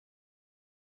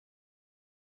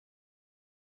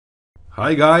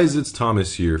Hi guys, it's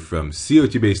Thomas here from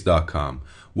COTBase.com.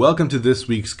 Welcome to this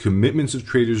week's Commitments of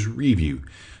Traders review.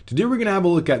 Today we're going to have a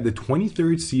look at the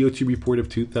 23rd COT report of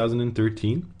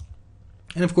 2013.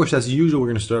 And of course, as usual, we're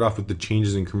going to start off with the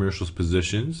changes in commercials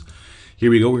positions.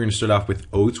 Here we go. We're going to start off with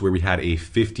Oats, where we had a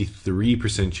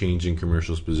 53% change in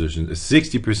commercials positions, a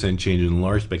 60% change in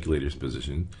large speculators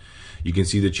position. You can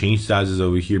see the change sizes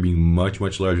over here being much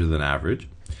larger than average.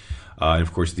 And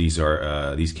of course, these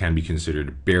can be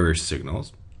considered bearish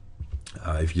signals.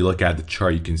 If you look at the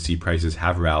chart, you can see prices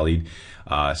have rallied.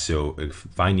 So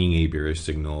finding a bearish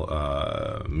signal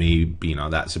may be not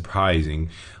that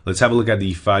surprising. Let's have a look at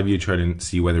the 5-year chart and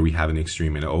see whether we have an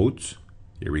extreme in Oats.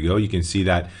 Here we go. You can see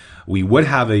that we would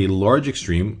have a large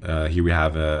extreme. Here we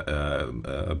have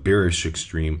a bearish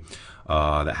extreme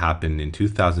that happened in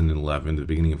 2011, the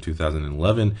beginning of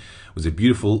 2011. It was a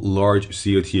beautiful large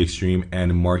COT extreme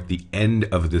and marked the end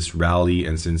of this rally,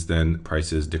 and since then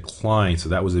prices declined. So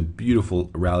that was a beautiful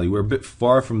rally. We're a bit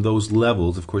far from those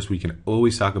levels. Of course, we can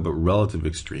always talk about relative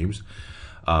extremes,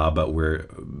 but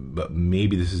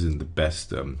maybe this isn't the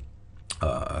best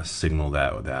signal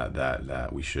that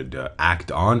we should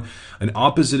act on. An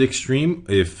opposite extreme,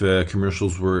 if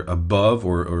commercials were above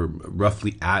or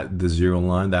roughly at the zero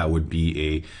line, that would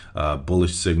be a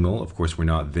bullish signal. Of course, we're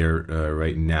not there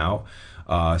right now.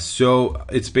 So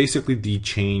it's basically the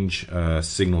change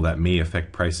signal that may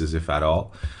affect prices, if at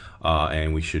all.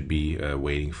 And we should be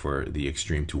waiting for the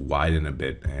extreme to widen a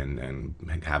bit and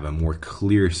have a more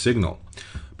clear signal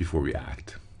before we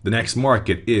act. The next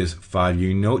market is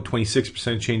 5-year note,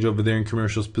 26% change over there in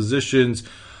commercials positions.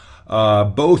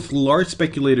 Both large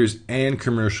speculators and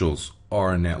commercials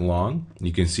are net long.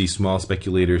 You can see small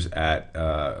speculators at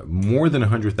more than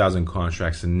 100,000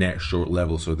 contracts in net short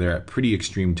level, so they're at pretty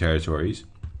extreme territories.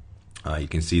 You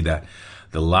can see that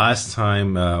the last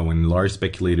time when large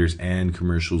speculators and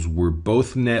commercials were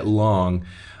both net long,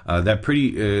 that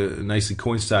pretty nicely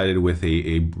coincided with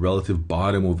a relative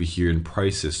bottom over here in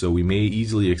prices. So we may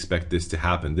easily expect this to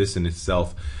happen. This in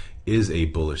itself is a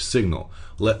bullish signal.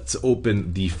 Let's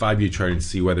open the 5-year chart and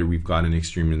see whether we've got an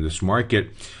extreme in this market.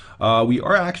 We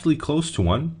are actually close to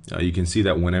one. You can see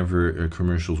that whenever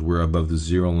commercials were above the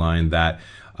zero line, that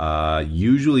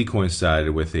usually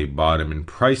coincided with a bottom in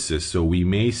prices. So we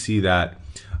may see that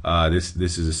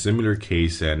this is a similar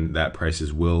case, and that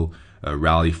prices will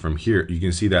rally from here. You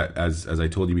can see that, as I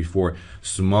told you before,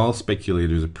 small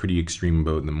speculators are pretty extreme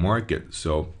about the market.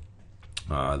 So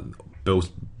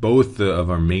both of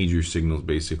our major signals,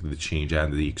 basically the change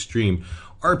and the extreme,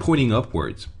 are pointing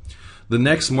upwards. The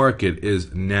next market is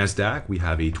NASDAQ. We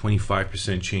have a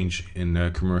 25% change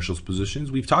in commercials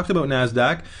positions. We've talked about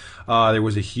NASDAQ. There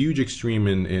was a huge extreme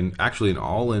in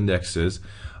all indexes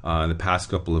in the past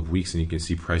couple of weeks, and you can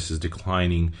see prices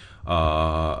declining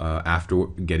after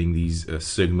getting these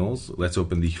signals. Let's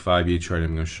open the 5-year chart.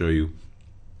 I'm going to show you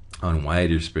on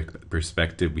wider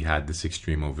perspective. We had this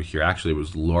extreme over here. Actually, it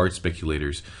was large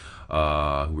speculators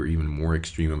who were even more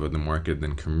extreme about the market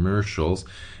than commercials,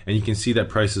 and you can see that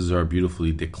prices are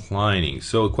beautifully declining.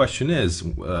 So the question is,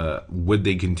 would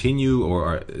they continue,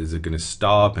 or is it going to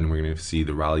stop and we're going to see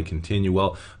the rally continue?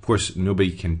 Well, of course,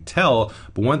 nobody can tell,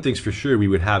 but one thing's for sure, we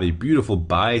would have a beautiful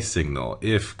buy signal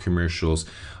if commercials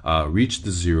reach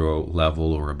the zero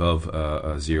level or above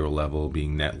a zero level,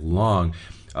 being net long.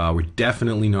 We're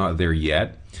definitely not there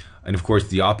yet. And of course,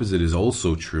 the opposite is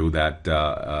also true, that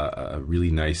a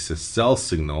really nice sell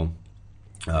signal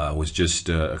was just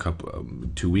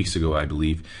 2 weeks ago, I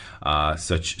believe.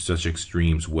 Such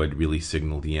extremes would really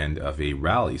signal the end of a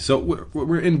rally. So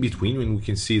we're in between, and we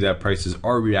can see that prices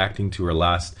are reacting to our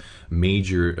last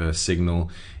major signal,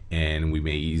 and we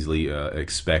may easily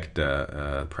expect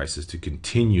prices to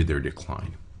continue their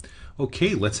decline.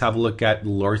 Okay, let's have a look at the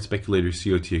large speculator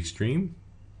COT Extreme.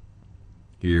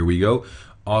 Here we go.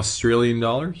 Australian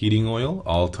dollar, heating oil,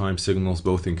 all-time signals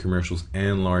both in commercials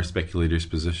and large speculators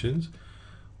positions.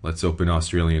 Let's open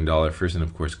Australian dollar first, and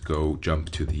of course jump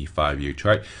to the 5-year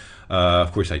chart.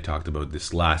 Of course, I talked about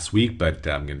this last week, but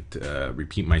I'm going to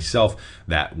repeat myself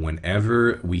that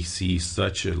whenever we see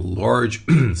such a large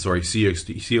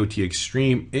COT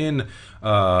extreme in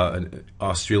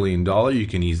Australian dollar, you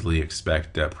can easily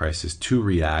expect prices to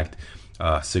react.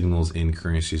 Signals in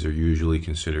currencies are usually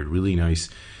considered really nice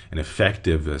and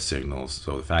effective signals.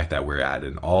 So the fact that we're at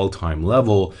an all-time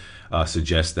level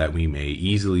suggests that we may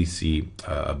easily see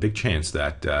a big chance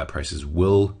that prices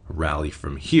will rally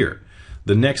from here.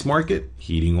 The next market,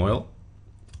 heating oil.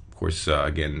 Of course,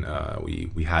 again,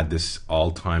 we had this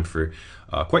all-time for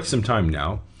quite some time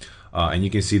now. And you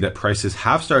can see that prices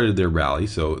have started their rally.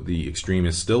 So the extreme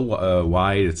is still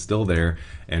wide, it's still there,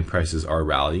 and prices are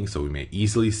rallying. So we may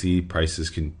easily see prices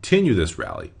continue this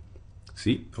rally.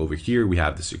 See, over here we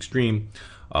have this extreme.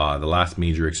 The last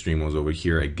major extreme was over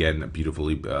here, again,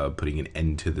 beautifully putting an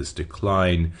end to this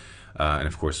decline. And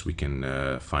of course, we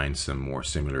can find some more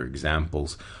similar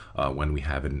examples when we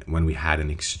had an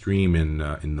extreme in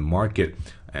the market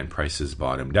and prices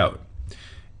bottomed out.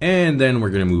 And then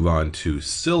we're going to move on to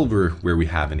silver, where we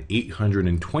have an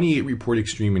 828 report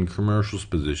extreme in commercials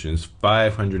positions,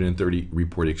 530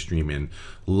 report extreme in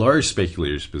large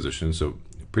speculators positions, so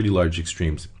pretty large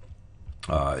extremes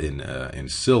in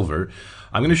silver.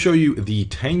 I'm going to show you the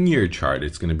 10-year chart.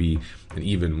 It's going to be an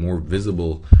even more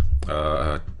visible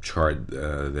chart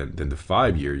than the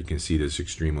 5-year. You can see this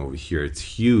extreme over here. It's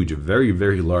huge, a very,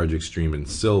 very large extreme in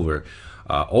silver.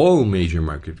 All major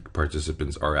market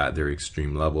participants are at their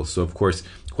extreme levels. So of course,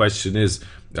 the question is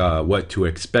what to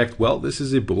expect. Well, this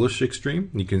is a bullish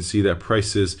extreme. You can see that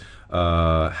prices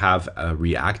have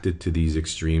reacted to these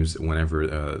extremes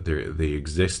whenever they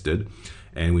existed.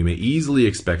 And we may easily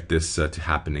expect this to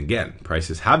happen again.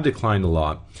 Prices have declined a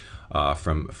lot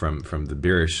from the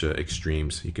bearish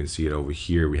extremes. You can see it over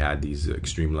here. We had these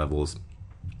extreme levels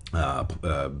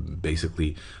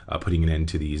basically putting an end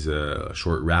to these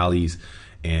short rallies.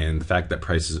 And the fact that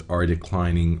prices are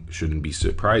declining shouldn't be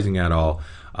surprising at all.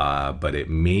 But it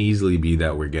may easily be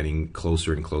that we're getting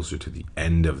closer and closer to the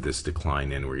end of this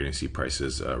decline, and we're going to see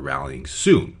prices rallying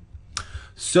soon.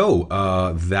 So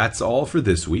that's all for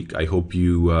this week. I hope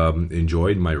you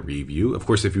enjoyed my review. Of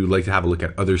course, if you would like to have a look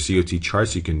at other COT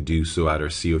charts, you can do so at our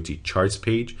COT charts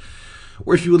page.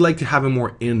 Or if you would like to have a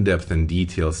more in-depth and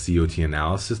detailed COT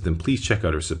analysis, then please check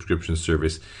out our subscription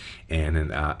service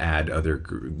and add other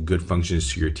good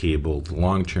functions to your table: the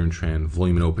long-term trend,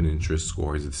 volume and open interest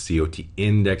scores, the COT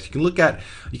index. You can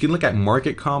look at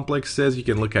market complexes. You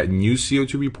can look at new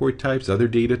CO2 report types, other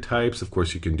data types. Of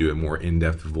course, you can do a more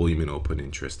in-depth volume and open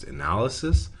interest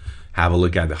analysis. Have a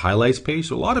look at the highlights page.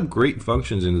 So a lot of great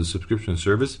functions in the subscription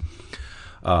service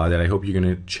that I hope you're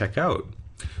going to check out.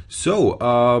 So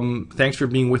thanks for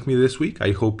being with me this week.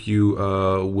 I hope you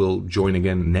will join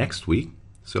again next week.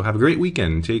 So have a great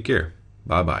weekend. Take care.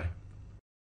 Bye-bye.